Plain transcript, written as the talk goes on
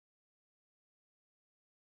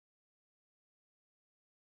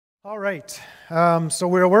All right, so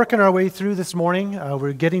we're working our way through this morning.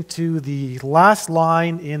 We're getting to the last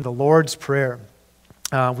line in the Lord's Prayer.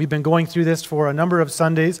 We've been going through this for a number of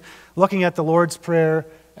Sundays, looking at the Lord's Prayer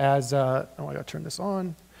as, I got to turn this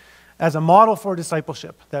on, as a model for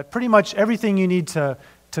discipleship. That pretty much everything you need to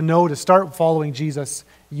know to start following Jesus,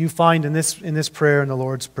 you find in this prayer, in the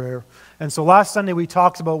Lord's Prayer. And so last Sunday we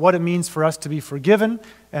talked about what it means for us to be forgiven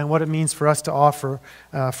and what it means for us to offer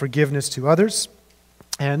forgiveness to others.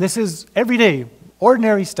 And this is everyday,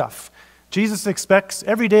 ordinary stuff. Jesus expects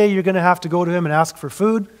every day you're going to have to go to him and ask for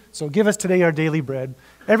food, so give us today our daily bread.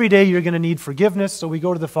 Every day you're going to need forgiveness, so we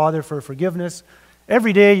go to the Father for forgiveness.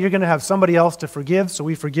 Every day you're going to have somebody else to forgive, so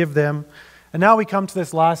we forgive them. And now we come to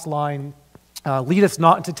this last line, lead us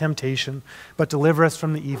not into temptation, but deliver us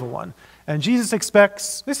from the evil one. And Jesus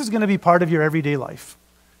expects this is going to be part of your everyday life.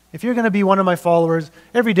 If you're going to be one of my followers,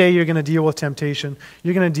 every day you're going to deal with temptation.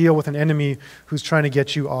 You're going to deal with an enemy who's trying to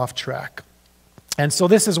get you off track. And so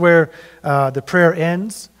this is where the prayer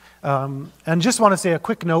ends. And just want to say a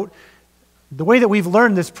quick note. The way that we've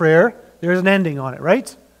learned this prayer, there's an ending on it,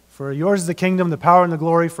 right? For yours is the kingdom, the power, and the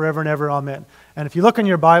glory forever and ever. Amen. And if you look in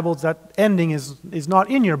your Bibles, that ending is not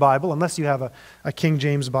in your Bible unless you have a King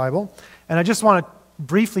James Bible. And I just want to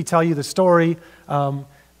briefly tell you the story.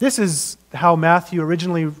 This is how Matthew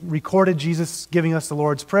originally recorded Jesus giving us the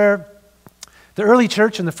Lord's Prayer. The early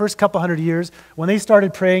church in the first couple hundred years, when they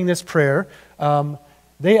started praying this prayer,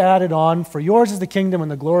 they added on, for yours is the kingdom and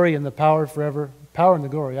the glory and the power forever. Power and the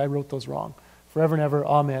glory, I wrote those wrong. Forever and ever,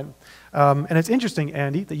 amen. And it's interesting,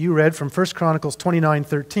 Andy, that you read from 1 Chronicles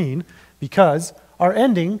 29:13, because our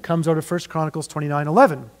ending comes out of 1 Chronicles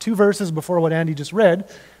 29:11. 2 verses before what Andy just read.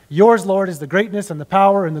 Yours, Lord, is the greatness and the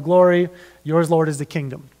power and the glory. Yours, Lord, is the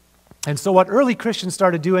kingdom. And so what early Christians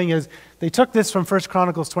started doing is they took this from 1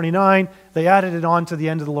 Chronicles 29, they added it on to the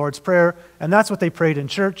end of the Lord's Prayer, and that's what they prayed in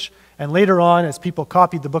church. And later on, as people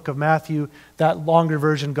copied the book of Matthew, that longer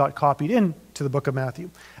version got copied into the book of Matthew.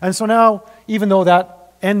 And so now, even though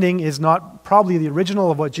that ending is not probably the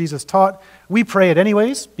original of what Jesus taught, we pray it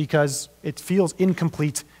anyways because it feels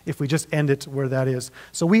incomplete if we just end it where that is.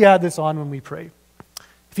 So we add this on when we pray.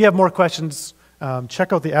 If you have more questions,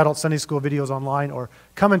 check out the Adult Sunday School videos online or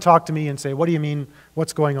come and talk to me and say, what do you mean,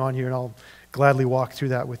 what's going on here? And I'll gladly walk through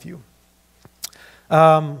that with you.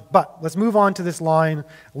 But let's move on to this line,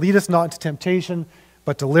 lead us not into temptation,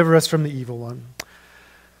 but deliver us from the evil one. I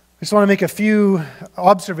just want to make a few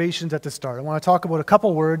observations at the start. I want to talk about a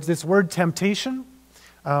couple words. This word temptation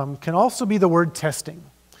can also be the word testing.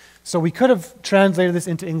 So we could have translated this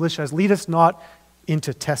into English as lead us not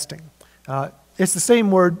into testing. It's the same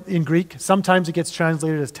word in Greek. Sometimes it gets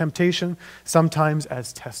translated as temptation, sometimes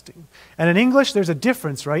as testing. And in English, there's a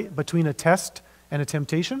difference, right, between a test and a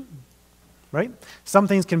temptation, right? Some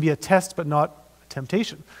things can be a test, but not a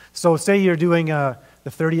temptation. So say you're doing the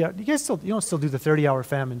 30-hour, you don't still do the 30-hour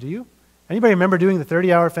famine, do you? Anybody remember doing the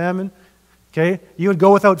 30-hour famine? Okay, you would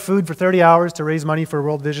go without food for 30 hours to raise money for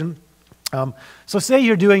World Vision. So say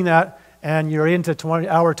you're doing that, and you're into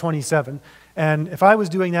hour 27, and if I was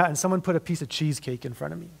doing that and someone put a piece of cheesecake in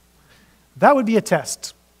front of me, that would be a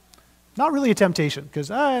test. Not really a temptation,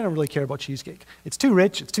 because I don't really care about cheesecake. It's too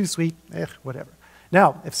rich, it's too sweet, whatever.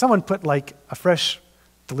 Now, if someone put like a fresh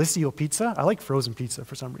Delissio pizza, I like frozen pizza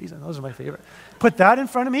for some reason, those are my favorite. Put that in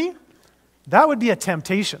front of me, that would be a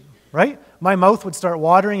temptation, right? My mouth would start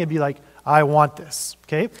watering and be like, I want this,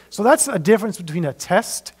 okay? So that's a difference between a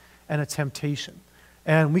test and a temptation.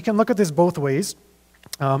 And we can look at this both ways.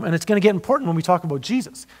 And it's going to get important when we talk about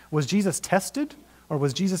Jesus. Was Jesus tested or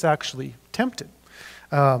was Jesus actually tempted?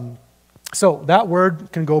 So that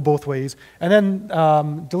word can go both ways. And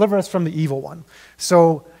then deliver us from the evil one.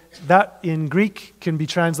 So that in Greek can be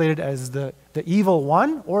translated as the evil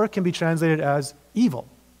one, or it can be translated as evil.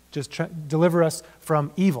 Just deliver us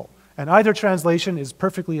from evil. And either translation is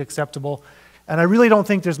perfectly acceptable. And I really don't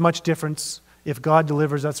think there's much difference if God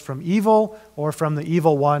delivers us from evil or from the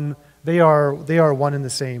evil one. They are one and the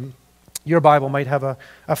same. Your Bible might have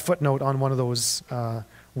a footnote on one of those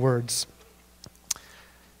words.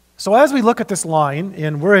 So as we look at this line,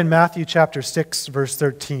 and we're in Matthew chapter 6, verse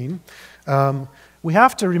 13, we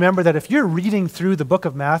have to remember that if you're reading through the book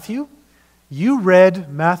of Matthew, you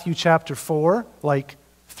read Matthew chapter 4 like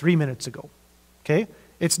 3 minutes ago. Okay?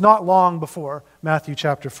 It's not long before Matthew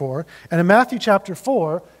chapter 4. And in Matthew chapter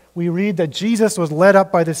 4, we read that Jesus was led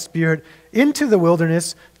up by the Spirit into the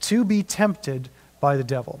wilderness to be tempted by the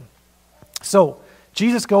devil. So,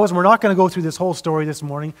 Jesus goes, and we're not going to go through this whole story this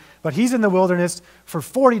morning, but he's in the wilderness for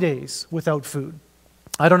 40 days without food.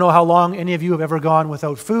 I don't know how long any of you have ever gone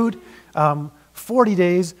without food. 40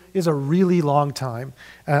 days is a really long time.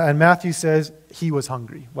 And Matthew says he was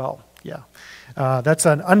hungry. Well, yeah, that's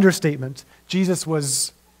an understatement. Jesus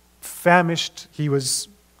was famished. He was,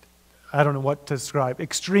 I don't know what to describe,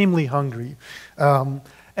 extremely hungry.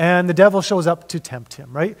 And the devil shows up to tempt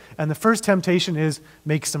him, right? And the first temptation is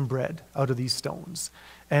make some bread out of these stones.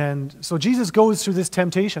 And so Jesus goes through this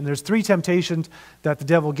temptation. There's 3 temptations that the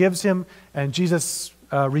devil gives him, and Jesus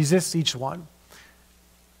resists each one.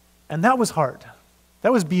 And that was hard.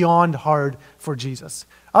 That was beyond hard for Jesus.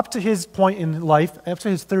 Up to his point in life, up to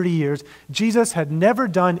his 30 years, Jesus had never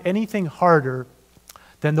done anything harder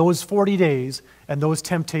than those 40 days and those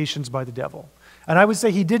temptations by the devil. And I would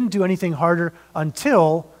say he didn't do anything harder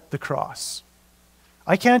until the cross.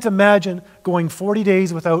 I can't imagine going 40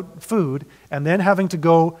 days without food and then having to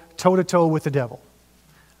go toe-to-toe with the devil.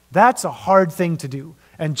 That's a hard thing to do.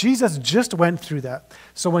 And Jesus just went through that.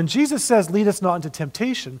 So when Jesus says, lead us not into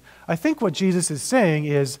temptation, I think what Jesus is saying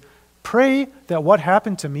is, pray that what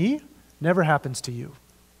happened to me never happens to you.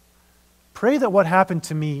 Pray that what happened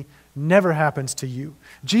to me never happens to you.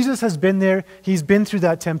 Jesus has been there. He's been through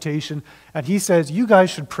that temptation. And he says, you guys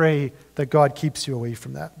should pray that God keeps you away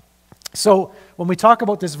from that. So when we talk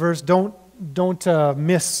about this verse, don't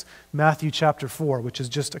miss Matthew chapter 4, which is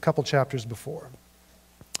just a couple chapters before.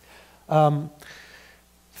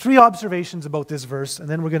 3 observations about this verse, and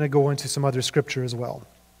then we're going to go into some other scripture as well.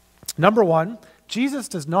 Number 1, Jesus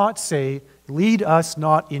does not say, lead us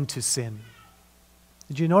not into sin.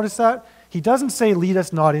 Did you notice that? He doesn't say, lead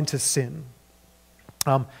us not into sin.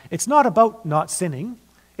 It's not about not sinning.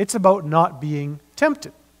 It's about not being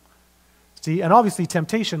tempted. See, and obviously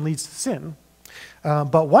temptation leads to sin.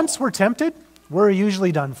 But once we're tempted, we're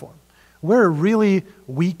usually done for. We're really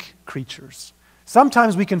weak creatures.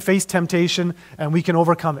 Sometimes we can face temptation and we can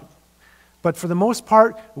overcome it. But for the most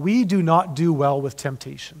part, we do not do well with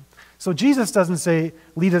temptation. So Jesus doesn't say,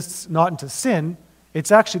 lead us not into sin.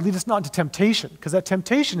 It's actually, lead us not into temptation, because that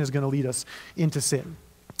temptation is going to lead us into sin.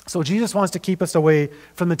 So Jesus wants to keep us away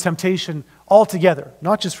from the temptation altogether,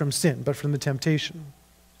 not just from sin, but from the temptation.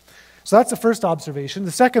 So that's the first observation.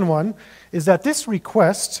 The second one is that this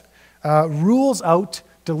request rules out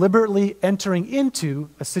deliberately entering into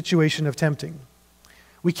a situation of tempting.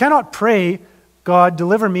 We cannot pray, God,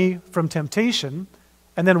 deliver me from temptation,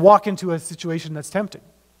 and then walk into a situation that's tempting.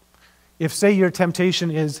 If, say, your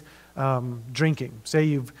temptation is drinking, say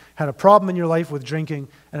you've had a problem in your life with drinking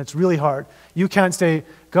and it's really hard, you can't say,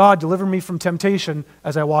 God, deliver me from temptation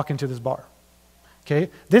as I walk into this bar. Okay?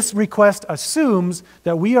 This request assumes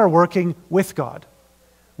that we are working with God.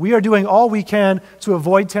 We are doing all we can to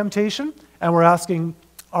avoid temptation, and we're asking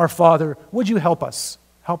our Father, would you help us?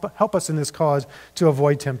 Help us in this cause to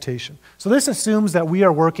avoid temptation. So this assumes that we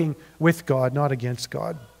are working with God, not against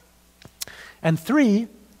God. And 3,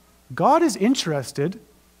 God is interested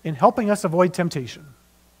in helping us avoid temptation.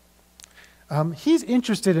 He's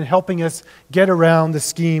interested in helping us get around the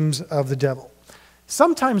schemes of the devil.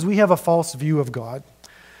 Sometimes we have a false view of God.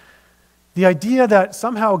 The idea that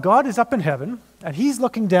somehow God is up in heaven and he's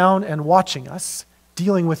looking down and watching us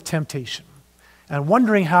dealing with temptation and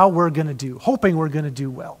wondering how we're going to do, hoping we're going to do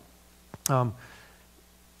well.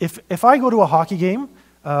 If I go to a hockey game,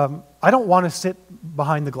 I don't want to sit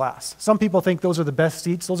behind the glass. Some people think those are the best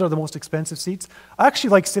seats. Those are the most expensive seats. I actually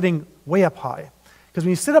like sitting way up high. Because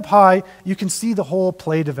when you sit up high, you can see the whole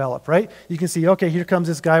play develop, right? You can see, okay, here comes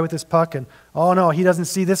this guy with this puck, and oh no, he doesn't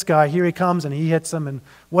see this guy. Here he comes, and he hits him, and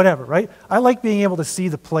whatever, right? I like being able to see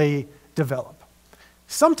the play develop.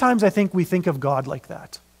 Sometimes I think we think of God like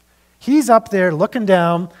that. He's up there looking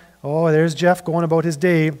down. Oh, there's Jeff going about his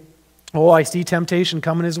day. Oh, I see temptation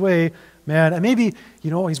coming his way. Man, and maybe,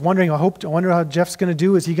 he's wondering, I wonder how Jeff's going to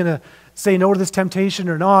do. Is he going to say no to this temptation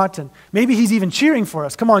or not? And maybe he's even cheering for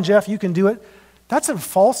us. Come on, Jeff, you can do it. That's a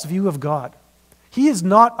false view of God. He is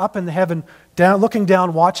not up in the heaven, looking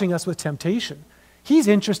down, watching us with temptation. He's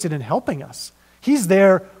interested in helping us. He's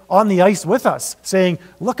there on the ice with us, saying,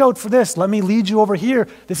 look out for this. Let me lead you over here.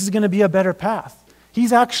 This is going to be a better path.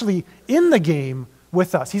 He's actually in the game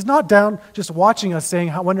with us. He's not down just watching us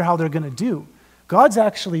saying, I wonder how they're going to do. God's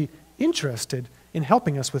actually interested in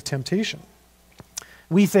helping us with temptation.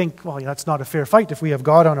 We think, well, that's not a fair fight if we have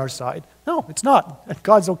God on our side. No, it's not. And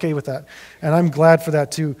God's okay with that. And I'm glad for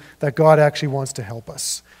that too, that God actually wants to help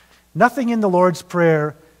us. Nothing in the Lord's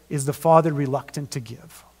Prayer is the Father reluctant to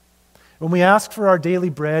give. When we ask for our daily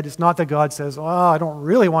bread, it's not that God says, oh, I don't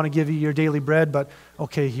really want to give you your daily bread, but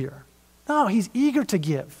okay, here. No, he's eager to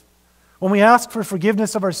give. When we ask for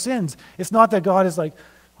forgiveness of our sins, it's not that God is like,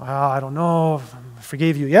 well, I don't know if I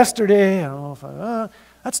forgave you yesterday. I don't know if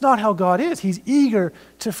that's not how God is. He's eager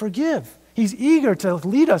to forgive. He's eager to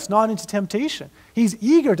lead us not into temptation. He's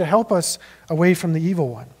eager to help us away from the evil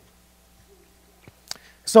one.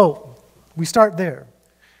 So, we start there.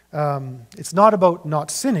 It's not about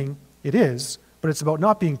not sinning, it is, but it's about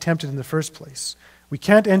not being tempted in the first place. We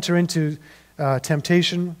can't enter into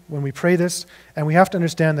temptation when we pray this, and we have to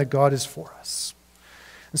understand that God is for us.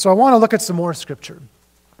 And so I want to look at some more scripture.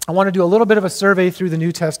 I want to do a little bit of a survey through the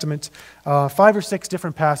New Testament, 5 or 6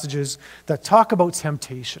 different passages that talk about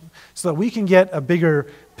temptation, so that we can get a bigger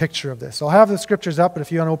picture of this. I'll have the scriptures up, but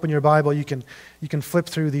if you want to open your Bible, you can flip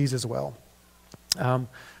through these as well.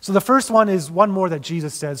 So the first one is one more that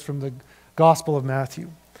Jesus says from the Gospel of Matthew.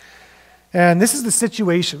 And this is the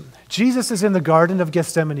situation. Jesus is in the Garden of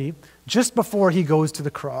Gethsemane just before he goes to the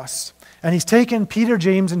cross. And he's taken Peter,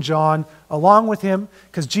 James, and John along with him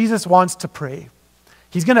because Jesus wants to pray.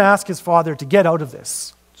 He's going to ask his Father to get out of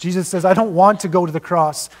this. Jesus says, I don't want to go to the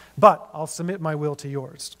cross, but I'll submit my will to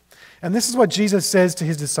yours. And this is what Jesus says to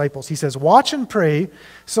his disciples. He says, watch and pray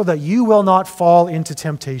so that you will not fall into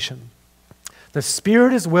temptation. The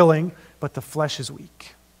spirit is willing, but the flesh is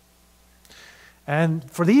weak. And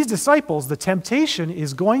for these disciples, the temptation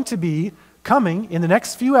is going to be coming in the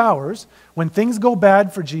next few hours when things go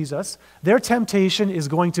bad for Jesus. Their temptation is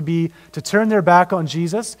going to be to turn their back on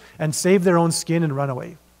Jesus and save their own skin and run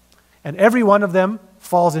away. And every one of them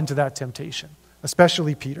falls into that temptation,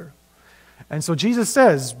 especially Peter. And so Jesus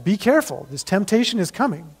says, be careful, this temptation is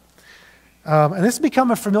coming. And this has become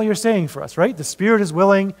a familiar saying for us, right? The spirit is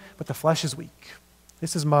willing, but the flesh is weak.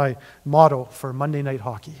 This is my motto for Monday Night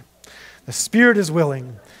Hockey. The spirit is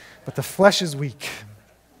willing, but the flesh is weak.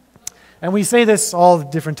 And we say this all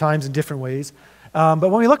different times in different ways. But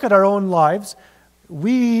when we look at our own lives,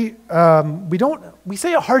 we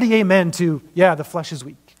say a hearty amen to, yeah, the flesh is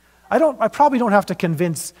weak. I probably don't have to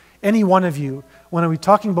convince any one of you when I'm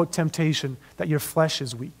talking about temptation that your flesh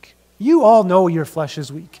is weak. You all know your flesh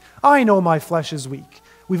is weak. I know my flesh is weak.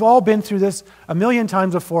 We've all been through this a million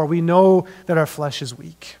times before. We know that our flesh is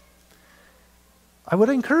weak. I would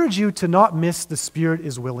encourage you to not miss the spirit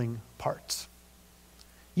is willing part.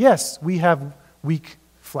 Yes, we have weak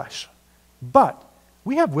flesh, but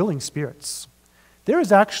we have willing spirits. There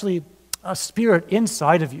is actually a spirit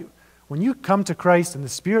inside of you. When you come to Christ and the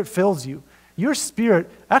Spirit fills you, your spirit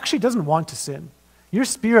actually doesn't want to sin. Your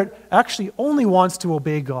spirit actually only wants to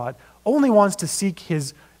obey God, only wants to seek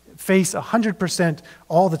His face 100%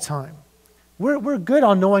 all the time. We're good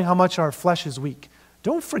on knowing how much our flesh is weak.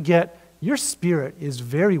 Don't forget, your spirit is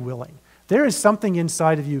very willing. There is something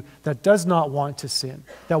inside of you that does not want to sin,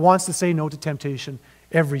 that wants to say no to temptation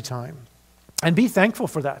every time. And be thankful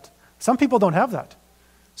for that. Some people don't have that.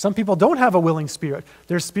 Some people don't have a willing spirit.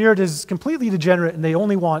 Their spirit is completely degenerate and they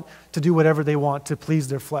only want to do whatever they want to please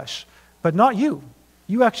their flesh. But not you.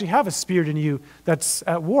 You actually have a spirit in you that's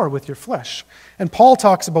at war with your flesh. And Paul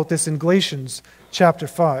talks about this in Galatians chapter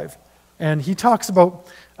 5. And he talks about,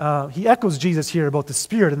 he echoes Jesus here about the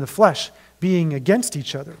spirit and the flesh being against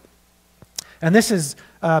each other. And this is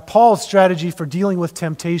Paul's strategy for dealing with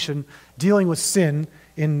temptation, dealing with sin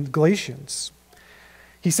in Galatians.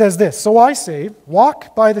 He says this, so I say,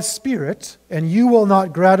 walk by the Spirit, and you will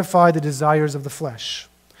not gratify the desires of the flesh.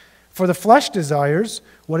 For the flesh desires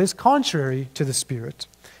what is contrary to the Spirit,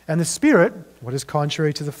 and the Spirit what is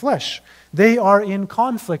contrary to the flesh. They are in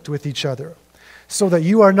conflict with each other, so that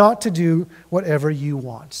you are not to do whatever you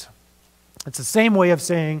want. It's the same way of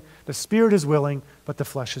saying the Spirit is willing, but the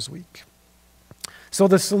flesh is weak. So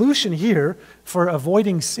the solution here for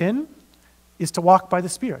avoiding sin is to walk by the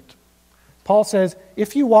Spirit. Paul says,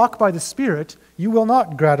 if you walk by the Spirit, you will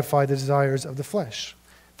not gratify the desires of the flesh.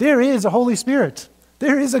 There is a Holy Spirit.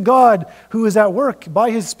 There is a God who is at work by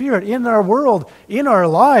His Spirit in our world, in our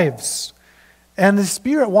lives. And the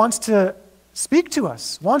Spirit wants to speak to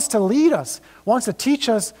us, wants to lead us, wants to teach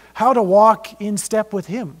us how to walk in step with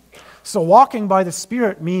Him. So walking by the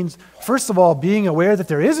Spirit means, first of all, being aware that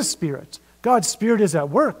there is a Spirit. God's Spirit is at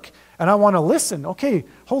work. And I want to listen. Okay,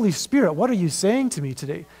 Holy Spirit, what are you saying to me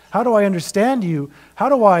today? How do I understand you? How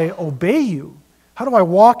do I obey you? How do I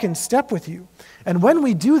walk in step with you? And when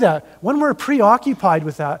we do that, when we're preoccupied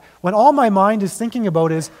with that, when all my mind is thinking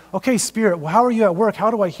about is, okay, Spirit, how are you at work? How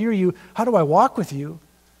do I hear you? How do I walk with you?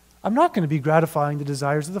 I'm not going to be gratifying the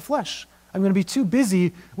desires of the flesh. I'm going to be too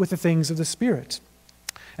busy with the things of the Spirit.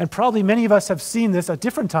 And probably many of us have seen this at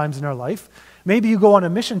different times in our life. Maybe you go on a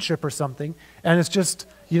mission trip or something, and it's just,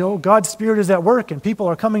 God's Spirit is at work, and people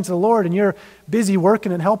are coming to the Lord, and you're busy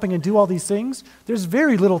working and helping and do all these things. There's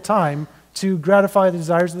very little time to gratify the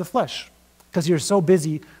desires of the flesh because you're so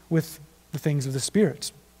busy with the things of the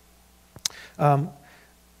Spirit.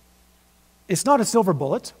 It's not a silver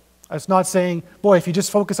bullet. It's not saying, boy, if you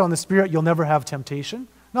just focus on the Spirit, you'll never have temptation.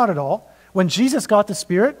 Not at all. When Jesus got the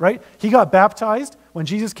Spirit, right, he got baptized. When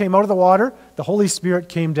Jesus came out of the water, the Holy Spirit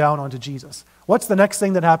came down onto Jesus. What's the next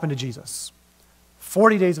thing that happened to Jesus?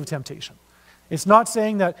 40 days of temptation. It's not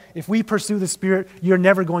saying that if we pursue the Spirit, you're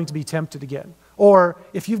never going to be tempted again. Or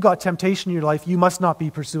if you've got temptation in your life, you must not be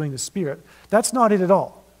pursuing the Spirit. That's not it at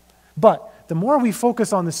all. But the more we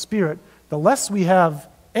focus on the Spirit, the less we have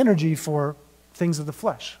energy for things of the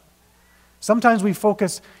flesh. Sometimes we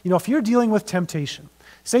focus, if you're dealing with temptation,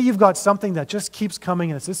 say you've got something that just keeps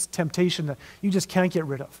coming and it's this temptation that you just can't get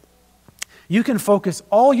rid of. You can focus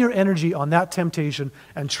all your energy on that temptation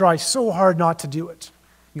and try so hard not to do it.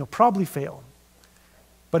 You'll probably fail.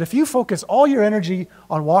 But if you focus all your energy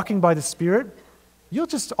on walking by the Spirit, you'll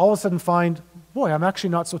just all of a sudden find, boy, I'm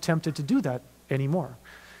actually not so tempted to do that anymore.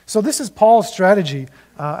 So this is Paul's strategy,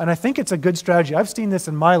 and I think it's a good strategy. I've seen this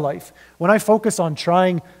in my life. When I focus on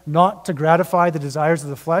trying not to gratify the desires of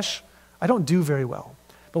the flesh, I don't do very well.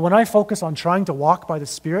 But when I focus on trying to walk by the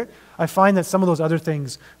Spirit, I find that some of those other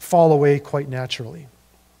things fall away quite naturally.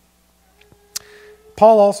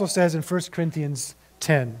 Paul also says in 1 Corinthians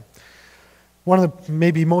 10, one of the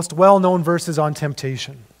maybe most well-known verses on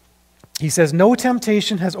temptation. He says, "No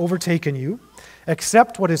temptation has overtaken you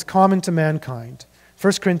except what is common to mankind."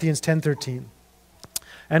 1 Corinthians 10:13.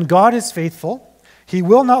 "And God is faithful. He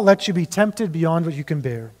will not let you be tempted beyond what you can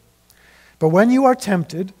bear. But when you are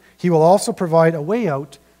tempted, He will also provide a way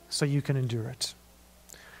out so you can endure it."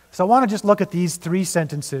 So I want to just look at these 3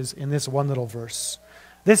 sentences in this one little verse.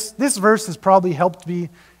 This verse has probably helped me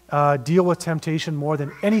deal with temptation more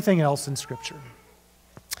than anything else in Scripture.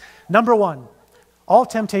 Number 1, all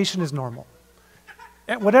temptation is normal.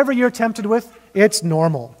 Whatever you're tempted with, it's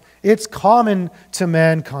normal. It's common to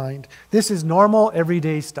mankind. This is normal,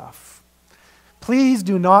 everyday stuff. Please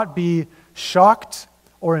do not be shocked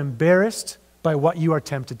or embarrassed by what you are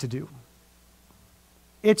tempted to do.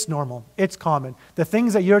 It's normal. It's common. The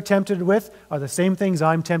things that you're tempted with are the same things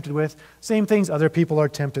I'm tempted with, same things other people are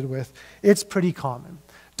tempted with. It's pretty common.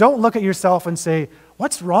 Don't look at yourself and say,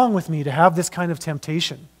 what's wrong with me to have this kind of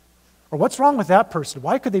temptation? Or what's wrong with that person?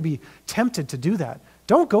 Why could they be tempted to do that?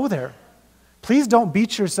 Don't go there. Please don't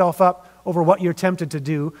beat yourself up over what you're tempted to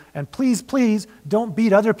do, and please, please don't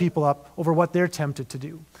beat other people up over what they're tempted to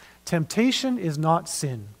do. Temptation is not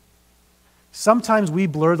sin. Sometimes we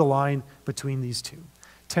blur the line between these two.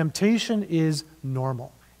 Temptation is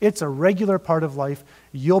normal. It's a regular part of life.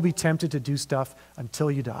 You'll be tempted to do stuff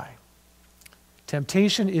until you die.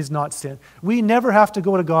 Temptation is not sin. We never have to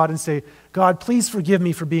go to God and say, God, please forgive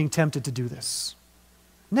me for being tempted to do this.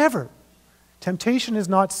 Never. Temptation is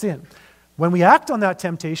not sin. When we act on that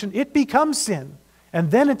temptation, it becomes sin,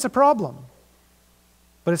 and then it's a problem.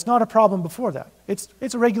 But it's not a problem before that.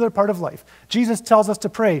 It's a regular part of life. Jesus tells us to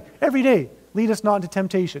pray every day, lead us not into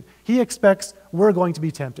temptation. He expects we're going to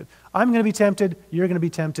be tempted. I'm going to be tempted, you're going to be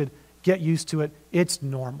tempted. Get used to it. It's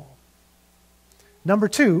normal. Number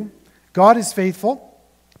 2, God is faithful.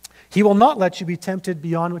 He will not let you be tempted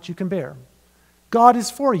beyond what you can bear. God is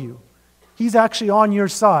for you. He's actually on your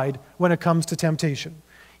side when it comes to temptation.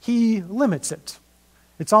 He limits it.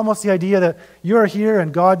 It's almost the idea that you're here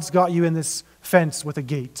and God's got you in this fence with a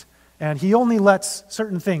gate, and He only lets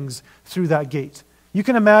certain things through that gate. You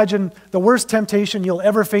can imagine the worst temptation you'll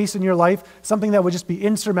ever face in your life, something that would just be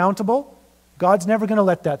insurmountable. God's never going to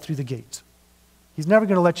let that through the gate. He's never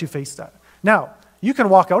going to let you face that. Now, you can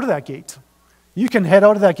walk out of that gate. You can head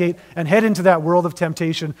out of that gate and head into that world of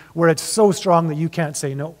temptation where it's so strong that you can't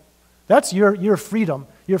say no. That's your freedom.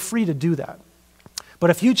 You're free to do that. But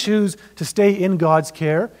if you choose to stay in God's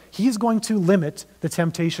care, He's going to limit the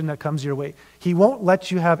temptation that comes your way. He won't let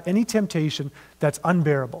you have any temptation that's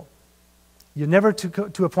unbearable. You're never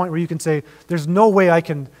to a point where you can say, there's no way I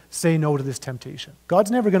can say no to this temptation. God's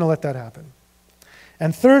never going to let that happen.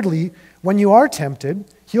 And thirdly, when you are tempted,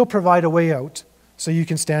 He'll provide a way out so you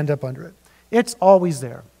can stand up under it. It's always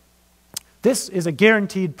there. This is a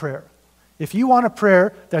guaranteed prayer. If you want a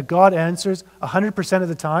prayer that God answers 100% of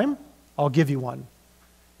the time, I'll give you one.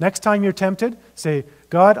 Next time you're tempted, say,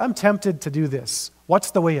 God, I'm tempted to do this. What's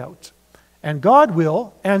the way out? And God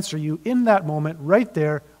will answer you in that moment right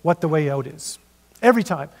there what the way out is. Every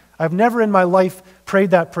time. I've never in my life prayed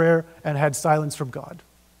that prayer and had silence from God.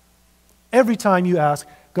 Every time you ask,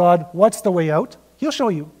 God, what's the way out? He'll show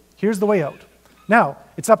you. Here's the way out. Now,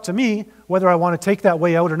 it's up to me whether I want to take that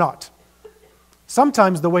way out or not.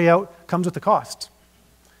 Sometimes the way out comes with a cost.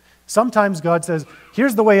 Sometimes God says,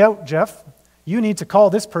 here's the way out, Jeff. You need to call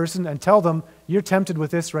this person and tell them you're tempted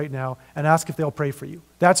with this right now and ask if they'll pray for you.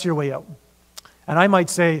 That's your way out. And I might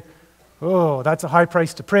say, oh, that's a high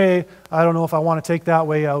price to pay. I don't know if I want to take that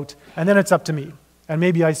way out. And then it's up to me. And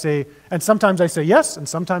maybe I say, and sometimes I say yes, and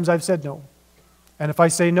sometimes I've said no. And if I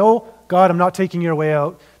say no, God, I'm not taking your way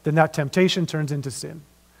out, then that temptation turns into sin.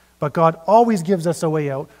 But God always gives us a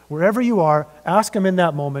way out. Wherever you are, ask him in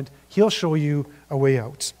that moment. He'll show you a way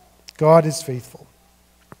out. God is faithful.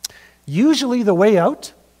 Usually the way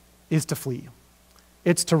out is to flee.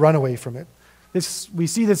 It's to run away from it. We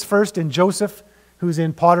see this first in Joseph, who's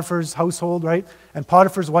in Potiphar's household, right? And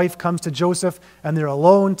Potiphar's wife comes to Joseph, and they're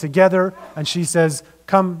alone together, and she says,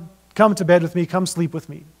 come to bed with me, come sleep with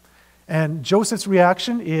me. And Joseph's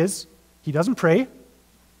reaction is, he doesn't pray,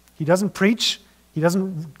 he doesn't preach, he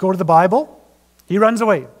doesn't go to the Bible, he runs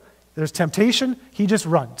away. There's temptation, he just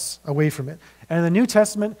runs away from it. And in the New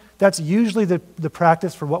Testament, that's usually the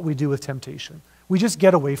practice for what we do with temptation. We just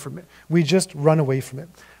get away from it. We just run away from it.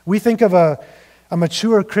 We think of a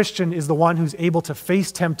mature Christian is the one who's able to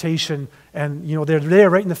face temptation, and they're there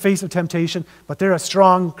right in the face of temptation, but they're a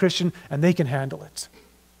strong Christian and they can handle it.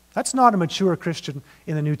 That's not a mature Christian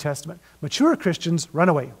in the New Testament. Mature Christians run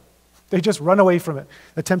away. They just run away from it.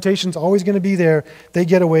 The temptation's always going to be there. They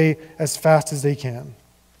get away as fast as they can.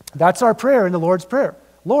 That's our prayer in the Lord's Prayer.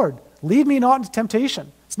 Lord, lead me not into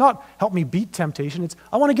temptation. It's not help me beat temptation. It's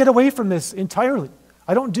I want to get away from this entirely.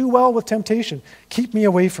 I don't do well with temptation. Keep me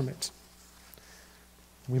away from it.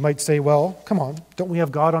 We might say, well, come on, don't we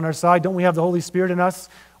have God on our side? Don't we have the Holy Spirit in us?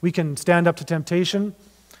 We can stand up to temptation.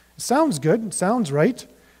 It sounds good. It sounds right.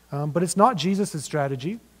 But it's not Jesus'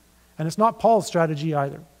 strategy, and it's not Paul's strategy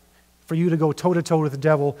either, for you to go toe-to-toe with the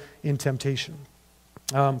devil in temptation.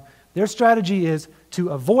 Their strategy is to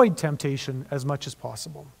avoid temptation as much as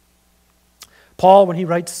possible. Paul, when he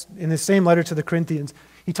writes in the same letter to the Corinthians,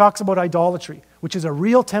 he talks about idolatry, which is a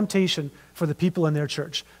real temptation for the people in their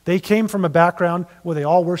church. They came from a background where they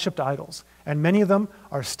all worshipped idols, and many of them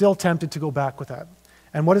are still tempted to go back with that.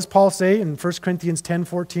 And what does Paul say in 1 Corinthians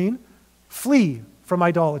 10:14? Flee from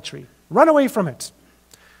idolatry. Run away from it.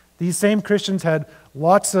 These same Christians had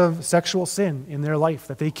lots of sexual sin in their life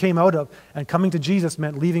that they came out of, and coming to Jesus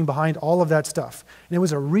meant leaving behind all of that stuff. And it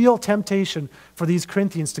was a real temptation for these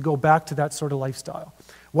Corinthians to go back to that sort of lifestyle.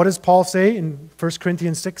 What does Paul say in 1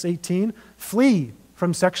 Corinthians 6:18? Flee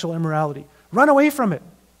from sexual immorality. Run away from it.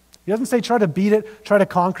 He doesn't say try to beat it, try to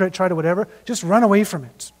conquer it, try to whatever. Just run away from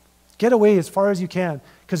it. Get away as far as you can,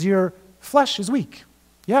 because your flesh is weak.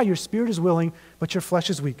 Yeah, your spirit is willing, but your flesh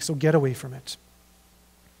is weak, so get away from it.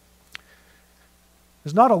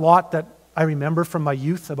 There's not a lot that I remember from my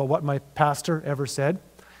youth about what my pastor ever said,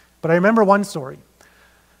 but I remember one story.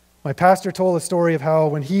 My pastor told a story of how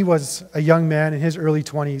when he was a young man in his early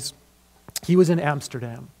 20s, he was in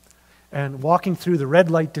Amsterdam and walking through the red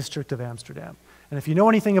light district of Amsterdam. And if you know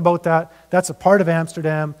anything about that, that's a part of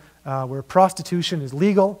Amsterdam where prostitution is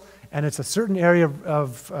legal, and it's a certain area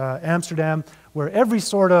of Amsterdam where every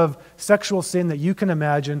sort of sexual sin that you can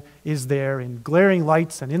imagine is there in glaring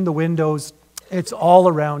lights and in the windows. It's all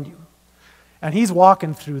around you. And he's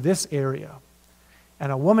walking through this area, and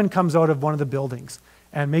a woman comes out of one of the buildings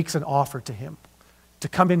and makes an offer to him to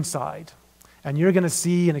come inside. And you're going to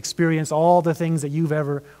see and experience all the things that you've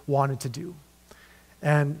ever wanted to do.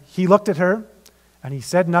 And he looked at her, and he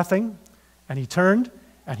said nothing, and he turned,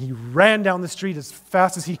 and he ran down the street as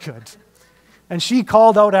fast as he could. And she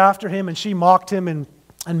called out after him, and she mocked him and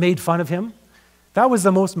made fun of him. That was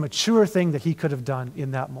the most mature thing that he could have done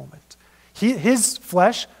in that moment. His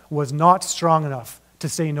flesh was not strong enough to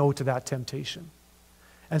say no to that temptation.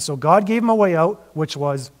 And so God gave him a way out, which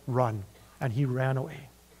was run. And he ran away.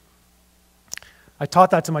 I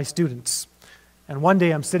taught that to my students. And one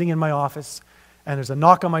day I'm sitting in my office, and there's a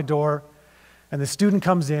knock on my door, and the student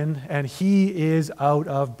comes in, and he is out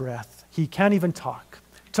of breath. He can't even talk.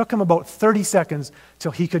 It took him about 30 seconds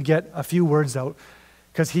till he could get a few words out,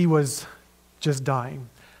 because he was just dying.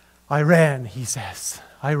 I ran, he says.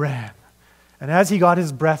 I ran. And as he got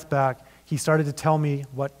his breath back, he started to tell me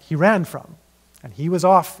what he ran from. And he was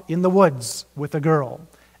off in the woods with a girl,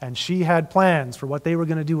 and she had plans for what they were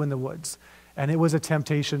going to do in the woods. And it was a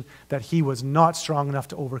temptation that he was not strong enough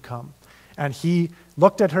to overcome. And he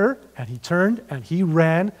looked at her, and he turned, and he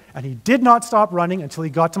ran, and he did not stop running until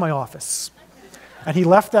he got to my office. And he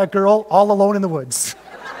left that girl all alone in the woods.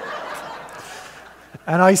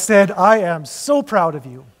 And I said, I am so proud of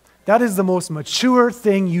you. That is the most mature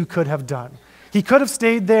thing you could have done. He could have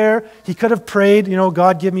stayed there. He could have prayed,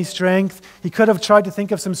 God give me strength. He could have tried to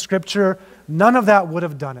think of some scripture. None of that would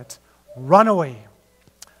have done it. Run away.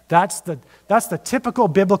 That's the typical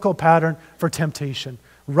biblical pattern for temptation.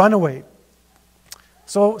 Run away.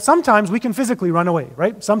 So sometimes we can physically run away,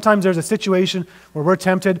 right? Sometimes there's a situation where we're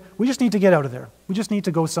tempted. We just need to get out of there. We just need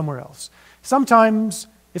to go somewhere else. Sometimes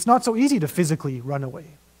it's not so easy to physically run away.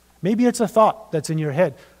 Maybe it's a thought that's in your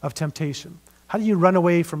head of temptation. How do you run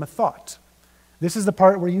away from a thought? This is the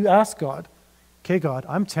part where you ask God, okay, God,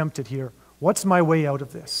 I'm tempted here. What's my way out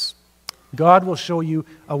of this? God will show you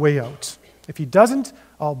a way out. If he doesn't,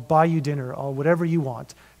 I'll buy you dinner, or whatever you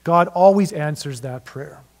want. God always answers that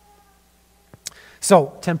prayer.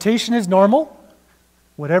 So, temptation is normal.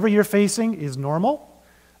 Whatever you're facing is normal.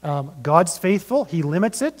 God's faithful. He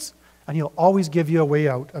limits it, and he'll always give you a way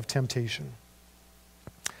out of temptation.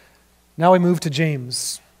 Now we move to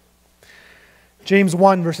James. James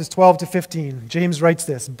 1, verses 12 to 15. James writes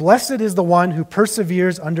this, "Blessed is the one who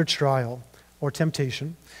perseveres under trial," or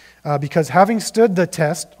temptation, "because having stood the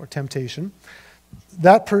test," or temptation,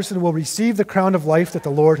 "that person will receive the crown of life that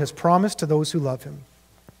the Lord has promised to those who love him.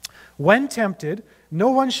 When tempted, no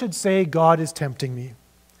one should say, 'God is tempting me.'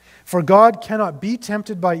 For God cannot be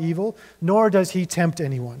tempted by evil, nor does he tempt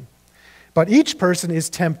anyone. But each person is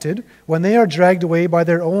tempted when they are dragged away by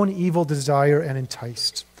their own evil desire and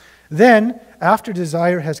enticed. Then, after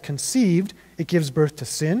desire has conceived, it gives birth to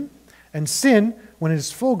sin, and sin, when it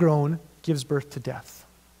is full grown, gives birth to death."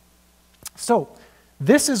 So,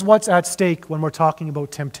 this is what's at stake when we're talking about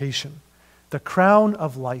temptation. The crown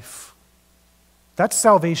of life. That's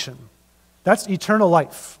salvation. That's eternal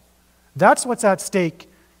life. That's what's at stake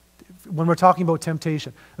when we're talking about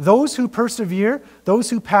temptation. Those who persevere, those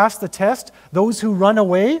who pass the test, those who run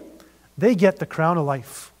away, they get the crown of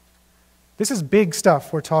life. This is big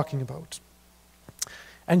stuff we're talking about.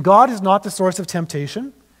 And God is not the source of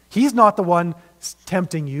temptation. He's not the one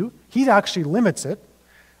tempting you. He actually limits it.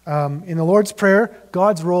 In the Lord's Prayer,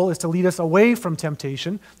 God's role is to lead us away from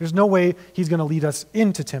temptation. There's no way he's going to lead us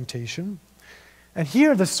into temptation. And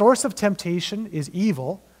here, the source of temptation is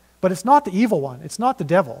evil, but it's not the evil one. It's not the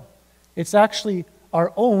devil. It's actually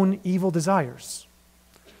our own evil desires.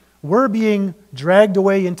 We're being dragged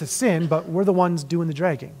away into sin, but we're the ones doing the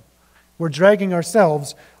dragging. We're dragging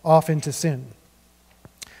ourselves off into sin.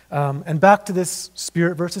 And back to this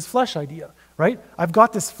spirit versus flesh idea, right? I've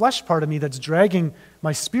got this flesh part of me that's dragging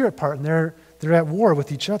my spirit part, and they're at war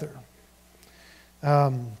with each other.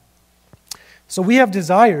 So we have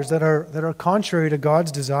desires that are contrary to God's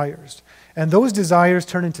desires. And those desires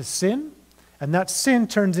turn into sin, and that sin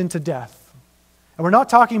turns into death. And we're not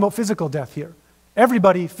talking about physical death here.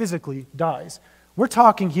 Everybody physically dies. We're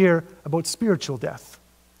talking here about spiritual death.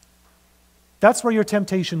 That's where your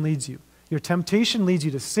temptation leads you. Your temptation leads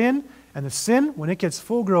you to sin, and the sin, when it gets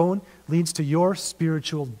full grown, leads to your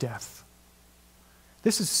spiritual death.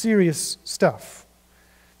 This is serious stuff.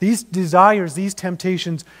 These desires, these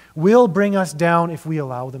temptations will bring us down if we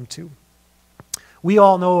allow them to. We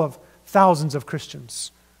all know of thousands of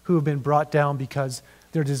Christians who have been brought down because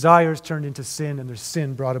their desires turned into sin and their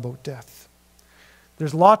sin brought about death.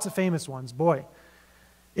 There's lots of famous ones. Boy,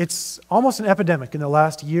 it's almost an epidemic in the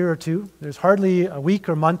last year or two. There's hardly a week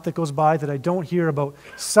or month that goes by that I don't hear about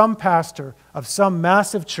some pastor of some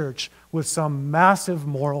massive church with some massive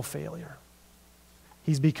moral failure.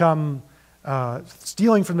 He's become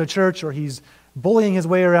stealing from the church, or he's bullying his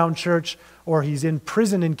way around church, or he's in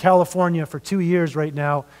prison in California for 2 years right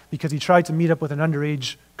now because he tried to meet up with an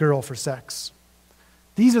underage girl for sex.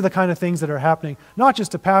 These are the kind of things that are happening, not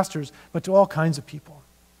just to pastors, but to all kinds of people.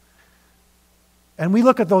 And we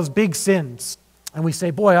look at those big sins, and we say,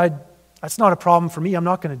 boy, that's not a problem for me. I'm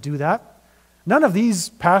not going to do that. None of these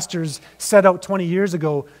pastors set out 20 years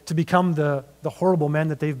ago to become the horrible men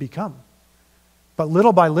that they've become. But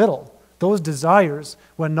little by little, those desires,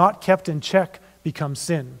 when not kept in check, become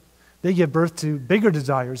sin. They give birth to bigger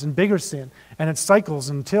desires and bigger sin, and it cycles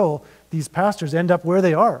until these pastors end up where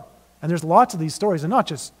they are. And there's lots of these stories, and not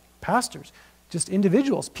just pastors, just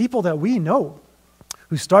individuals, people that we know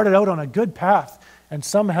who started out on a good path, and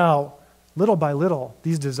somehow, little by little,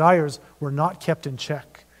 these desires were not kept in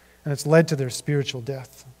check, and it's led to their spiritual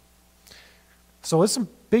death. So it's some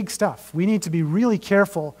big stuff. We need to be really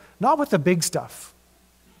careful, not with the big stuff.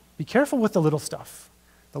 Be careful with the little stuff.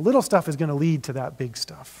 The little stuff is going to lead to that big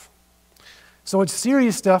stuff. So it's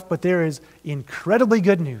serious stuff, but there is incredibly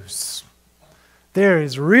good news. There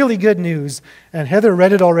is really good news, and Heather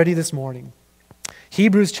read it already this morning.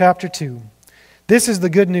 Hebrews chapter 2. This is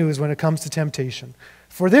the good news when it comes to temptation.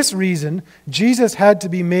 For this reason, Jesus had to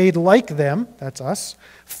be made like them, that's us,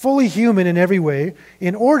 fully human in every way,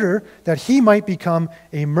 in order that he might become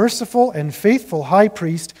a merciful and faithful high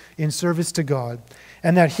priest in service to God,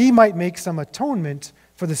 and that he might make some atonement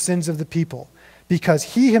for the sins of the people. Because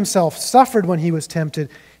he himself suffered when he was tempted,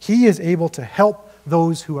 he is able to help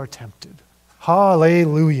those who are tempted.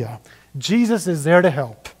 Hallelujah. Jesus is there to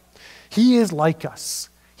help. He is like us.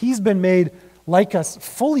 He's been made like us,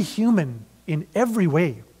 fully human in every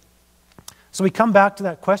way. So we come back to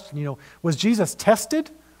that question, was Jesus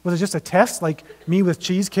tested? Was it just a test like me with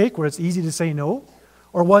cheesecake where it's easy to say no?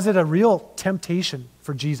 Or was it a real temptation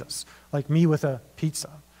for Jesus, like me with a pizza?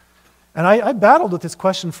 And I battled with this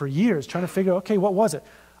question for years, trying to figure out, okay, what was it?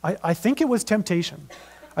 I think it was temptation.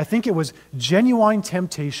 I think it was genuine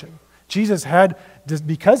temptation. Jesus had,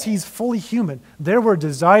 because he's fully human, there were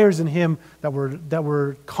desires in him that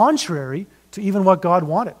were contrary to even what God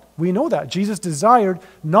wanted. We know that. Jesus desired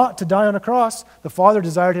not to die on a cross. The Father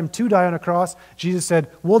desired him to die on a cross. Jesus said,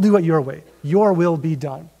 we'll do it your way. Your will be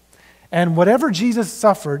done. And whatever Jesus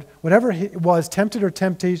suffered, whatever it was, tempted or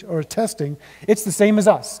testing, it's the same as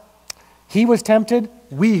us. He was tempted,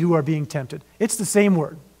 we who are being tempted. It's the same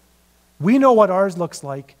word. We know what ours looks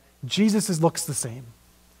like. Jesus' looks the same.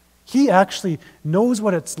 He actually knows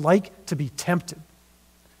what it's like to be tempted.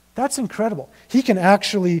 That's incredible. He can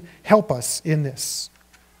actually help us in this.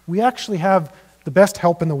 We actually have the best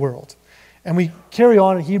help in the world. And we carry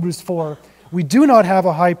on in Hebrews 4. We do not have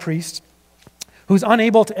a high priest who's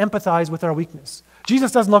unable to empathize with our weakness.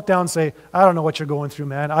 Jesus doesn't look down and say, I don't know what you're going through,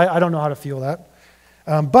 man. I don't know how to feel that.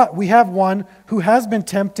 But we have one who has been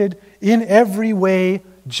tempted in every way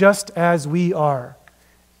just as we are.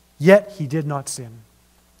 Yet he did not sin.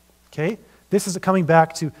 Okay? This is coming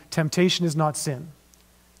back to temptation is not sin.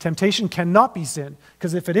 Temptation cannot be sin,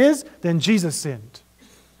 because if it is, then Jesus sinned,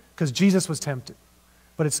 because Jesus was tempted.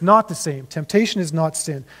 But it's not the same. Temptation is not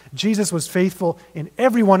sin. Jesus was faithful in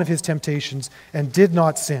every one of his temptations and did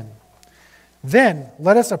not sin. Then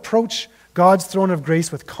let us approach God's throne of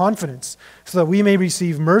grace with confidence so that we may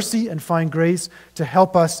receive mercy and find grace to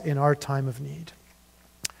help us in our time of need.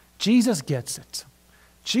 Jesus gets it.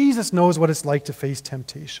 Jesus knows what it's like to face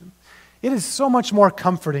temptation. It is so much more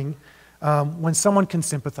comforting when someone can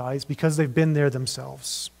sympathize because they've been there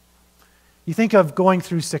themselves. You think of going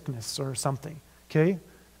through sickness or something, okay?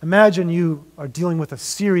 Imagine you are dealing with a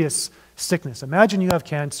serious sickness. Imagine you have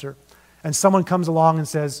cancer and someone comes along and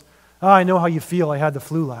says, I know how you feel. I had the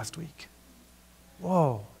flu last week.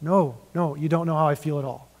 Whoa, no, you don't know how I feel at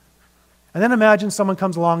all. And then imagine someone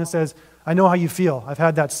comes along and says, I know how you feel. I've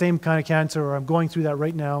had that same kind of cancer, or I'm going through that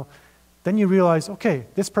right now. Then you realize, okay,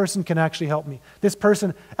 this person can actually help me. This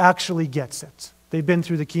person actually gets it. They've been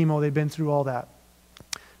through the chemo. They've been through all that.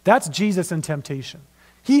 That's Jesus in temptation.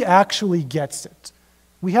 He actually gets it.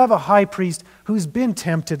 We have a high priest who's been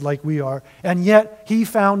tempted like we are, and yet he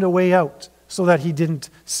found a way out so that he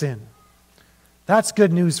didn't sin. That's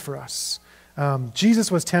good news for us.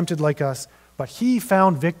 Jesus was tempted like us, but he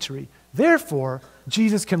found victory. Therefore,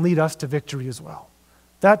 Jesus can lead us to victory as well.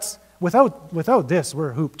 That's without this,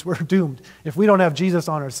 we're hooped, we're doomed. If we don't have Jesus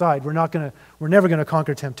on our side, we're never going to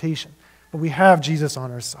conquer temptation. But we have Jesus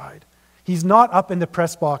on our side. He's not up in the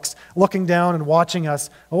press box looking down and watching us.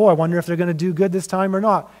 Oh, I wonder if they're going to do good this time or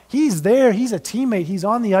not. He's there. He's a teammate. He's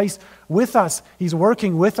on the ice with us. He's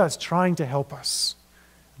working with us, trying to help us.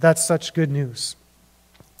 That's such good news.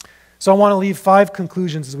 So I want to leave 5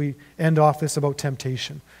 conclusions as we end off this about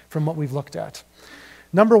temptation from what we've looked at.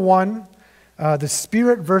 Number 1, the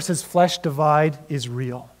spirit versus flesh divide is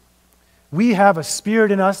real. We have a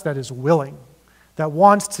spirit in us that is willing, that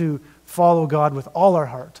wants to follow God with all our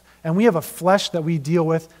heart. And we have a flesh that we deal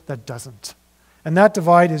with that doesn't. And that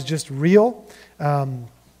divide is just real. And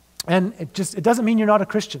it doesn't mean you're not a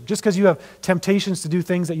Christian. Just because you have temptations to do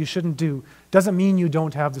things that you shouldn't do doesn't mean you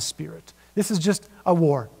don't have the Spirit. This is just a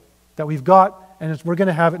war that we've got, and we're going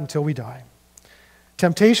to have it until we die.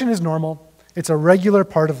 Temptation is normal. It's a regular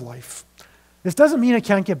part of life. This doesn't mean it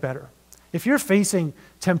can't get better. If you're facing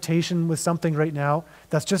temptation with something right now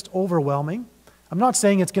that's just overwhelming, I'm not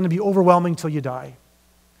saying it's going to be overwhelming till you die.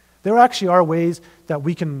 There actually are ways that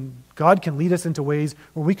God can lead us into ways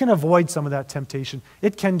where we can avoid some of that temptation.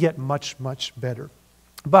 It can get much, much better.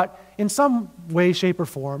 But in some way, shape, or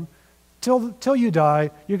form, till you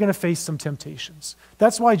die, you're going to face some temptations.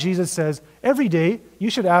 That's why Jesus says, every day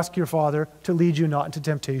you should ask your Father to lead you not into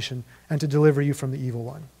temptation and to deliver you from the evil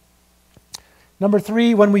one. Number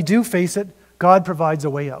 3, when we do face it, God provides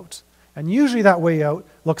a way out. And usually that way out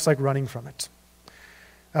looks like running from it.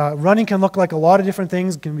 Running can look like a lot of different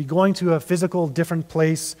things. It can be going to a physical different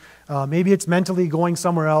place. Maybe it's mentally going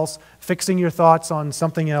somewhere else, fixing your thoughts on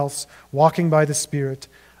something else, walking by the Spirit.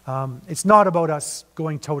 It's not about us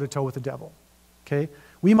going toe-to-toe with the devil. Okay?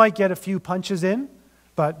 We might get a few punches in,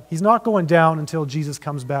 but he's not going down until Jesus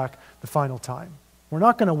comes back the final time. We're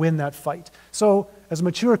not going to win that fight. So as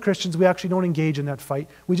mature Christians, we actually don't engage in that fight.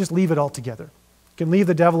 We just leave it all together. We can leave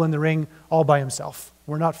the devil in the ring all by himself.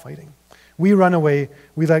 We're not fighting. we run away,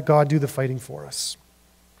 we let God do the fighting for us.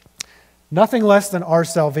 Nothing less than our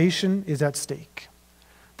salvation is at stake.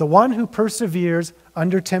 The one who perseveres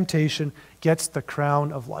under temptation gets the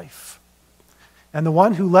crown of life. And the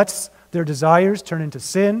one who lets their desires turn into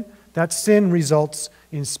sin, that sin results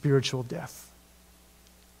in spiritual death.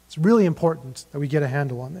 It's really important that we get a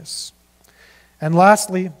handle on this. And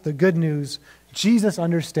lastly, the good news, Jesus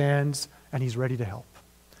understands and he's ready to help.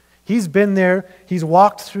 He's been there, he's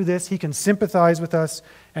walked through this, he can sympathize with us,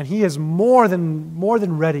 and he is more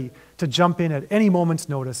than ready to jump in at any moment's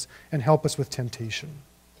notice and help us with temptation.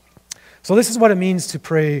 So this is what it means to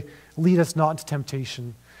pray, lead us not into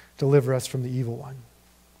temptation, deliver us from the evil one.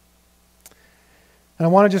 And I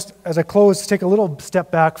want to just, as I close, take a little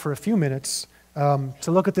step back for a few minutes to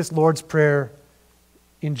look at this Lord's Prayer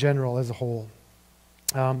in general as a whole.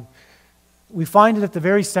 We find it at the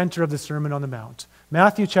very center of the Sermon on the Mount.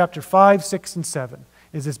 Matthew chapter 5, 6, and 7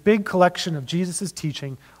 is this big collection of Jesus'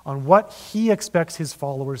 teaching on what he expects his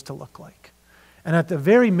followers to look like. And at the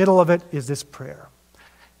very middle of it is this prayer.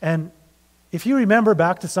 And if you remember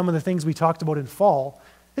back to some of the things we talked about in fall,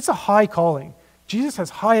 it's a high calling. Jesus has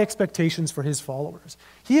high expectations for his followers.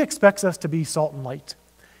 He expects us to be salt and light.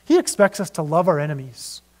 He expects us to love our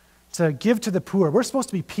enemies, to give to the poor. We're supposed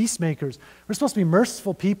to be peacemakers. We're supposed to be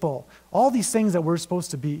merciful people. All these things that we're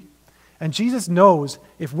supposed to be. And Jesus knows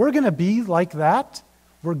if we're going to be like that,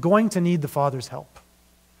 we're going to need the Father's help.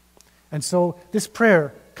 And so this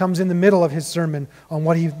prayer comes in the middle of his sermon on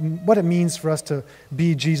what it means for us to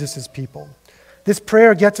be Jesus' people. This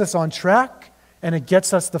prayer gets us on track, and it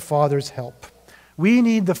gets us the Father's help. We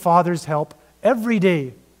need the Father's help every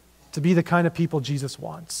day to be the kind of people Jesus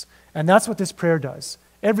wants. And that's what this prayer does.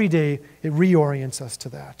 Every day, it reorients us to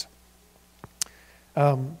that.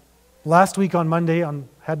 Last week on Monday, I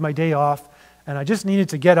had my day off, and I just needed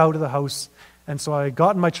to get out of the house. And so I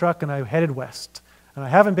got in my truck, and I headed west. And I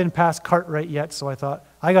haven't been past Cartwright yet, so I thought,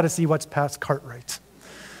 I got to see what's past Cartwright.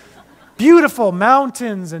 Beautiful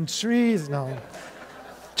mountains and trees. No,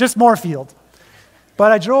 just more field.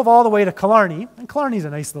 But I drove all the way to Killarney, and Killarney's a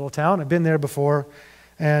nice little town. I've been there before,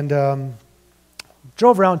 and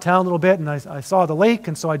drove around town a little bit, and I saw the lake,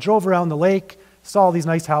 and so I drove around the lake, saw all these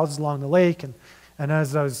nice houses along the lake, and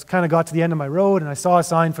as I was kind of got to the end of my road, and I saw a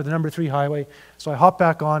sign for the number 3 highway, so I hopped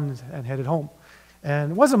back on and headed home.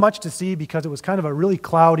 And it wasn't much to see because it was kind of a really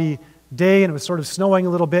cloudy day, and it was sort of snowing a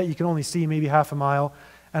little bit. You can only see maybe half a mile.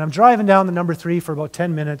 And I'm driving down the number 3 for about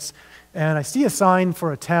 10 minutes, and I see a sign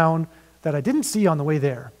for a town that I didn't see on the way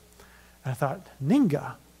there. And I thought,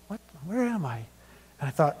 Ninga, where am I? And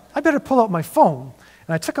I thought, I better pull out my phone.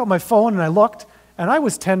 And I took out my phone and I looked, and I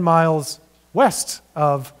was 10 miles west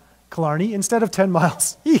of Killarney instead of 10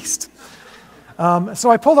 miles east. So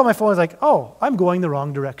I pulled out my phone and I was like, oh, I'm going the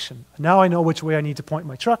wrong direction. Now I know which way I need to point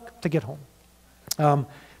my truck to get home.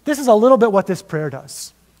 This is a little bit what this prayer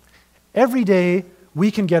does. Every day we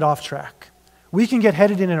can get off track. We can get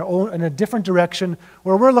headed in a different direction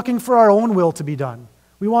where we're looking for our own will to be done.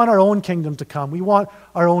 We want our own kingdom to come. We want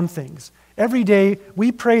our own things. Every day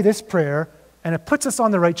we pray this prayer, and it puts us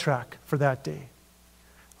on the right track for that day.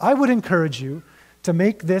 I would encourage you to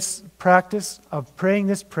make this practice of praying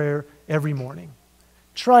this prayer every morning.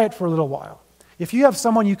 Try it for a little while. If you have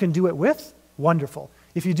someone you can do it with, wonderful.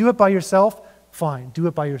 If you do it by yourself, fine, do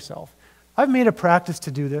it by yourself. I've made a practice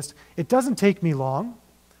to do this. It doesn't take me long.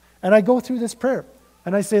 And I go through this prayer.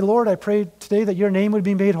 And I say, Lord, I pray today that your name would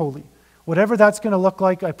be made holy. Whatever that's going to look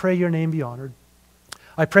like, I pray your name be honored.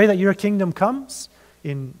 I pray that your kingdom comes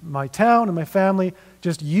in my town and my family.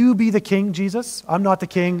 Just you be the king, Jesus. I'm not the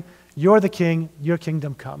king. You're the king. Your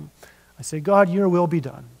kingdom come. I say, God, your will be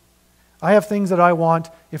done. I have things that I want.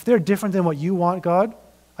 If they're different than what you want, God,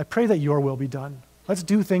 I pray that your will be done. Let's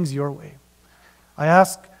do things your way. I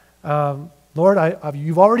ask, Lord,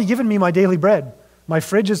 you've already given me my daily bread. My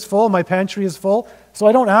fridge is full, my pantry is full, so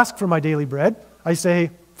I don't ask for my daily bread. I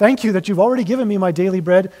say, thank you that you've already given me my daily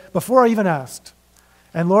bread before I even asked.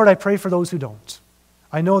 And Lord, I pray for those who don't.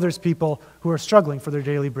 I know there's people who are struggling for their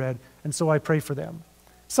daily bread, and so I pray for them.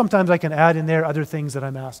 Sometimes I can add in there other things that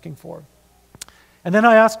I'm asking for. And then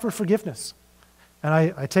I ask for forgiveness. And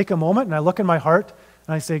I take a moment and I look in my heart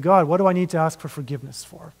and I say, God, what do I need to ask for forgiveness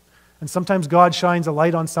for? And sometimes God shines a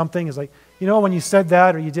light on something. It's like, when you said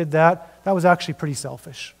that or you did that, that was actually pretty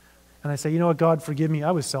selfish. And I say, you know what, God, forgive me. I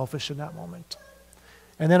was selfish in that moment.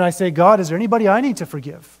 And then I say, God, is there anybody I need to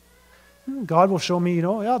forgive? God will show me, you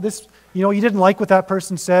didn't like what that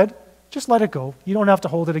person said. Just let it go. You don't have to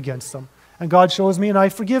hold it against them. And God shows me and I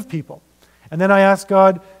forgive people. And then I ask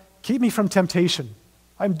God, keep me from temptation.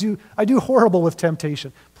 I do horrible with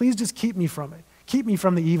temptation. Please just keep me from it. Keep me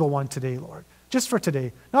from the evil one today, Lord. just for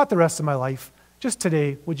today, not the rest of my life. Just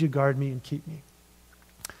today, would you guard me and keep me?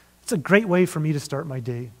 It's a great way for me to start my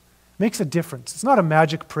day. It makes a difference. It's not a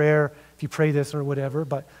magic prayer if you pray this or whatever,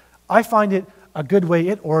 but I find it a good way.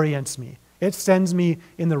 It orients me. It sends me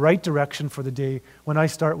in the right direction for the day when I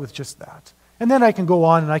start with just that. And then I can go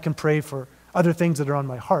on and I can pray for other things that are on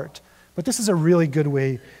my heart. But this is a really good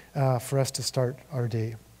way for us to start our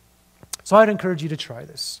day. So I'd encourage you to try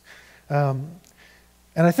this.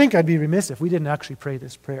 And I think I'd be remiss if we didn't actually pray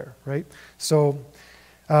this prayer, right? So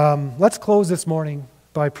let's close this morning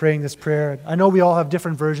by praying this prayer. I know we all have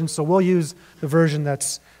different versions, so we'll use the version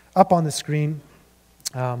that's up on the screen.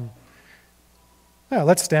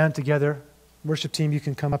 Let's stand together. Worship team, you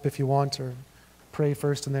can come up if you want, or pray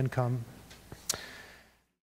first and then come.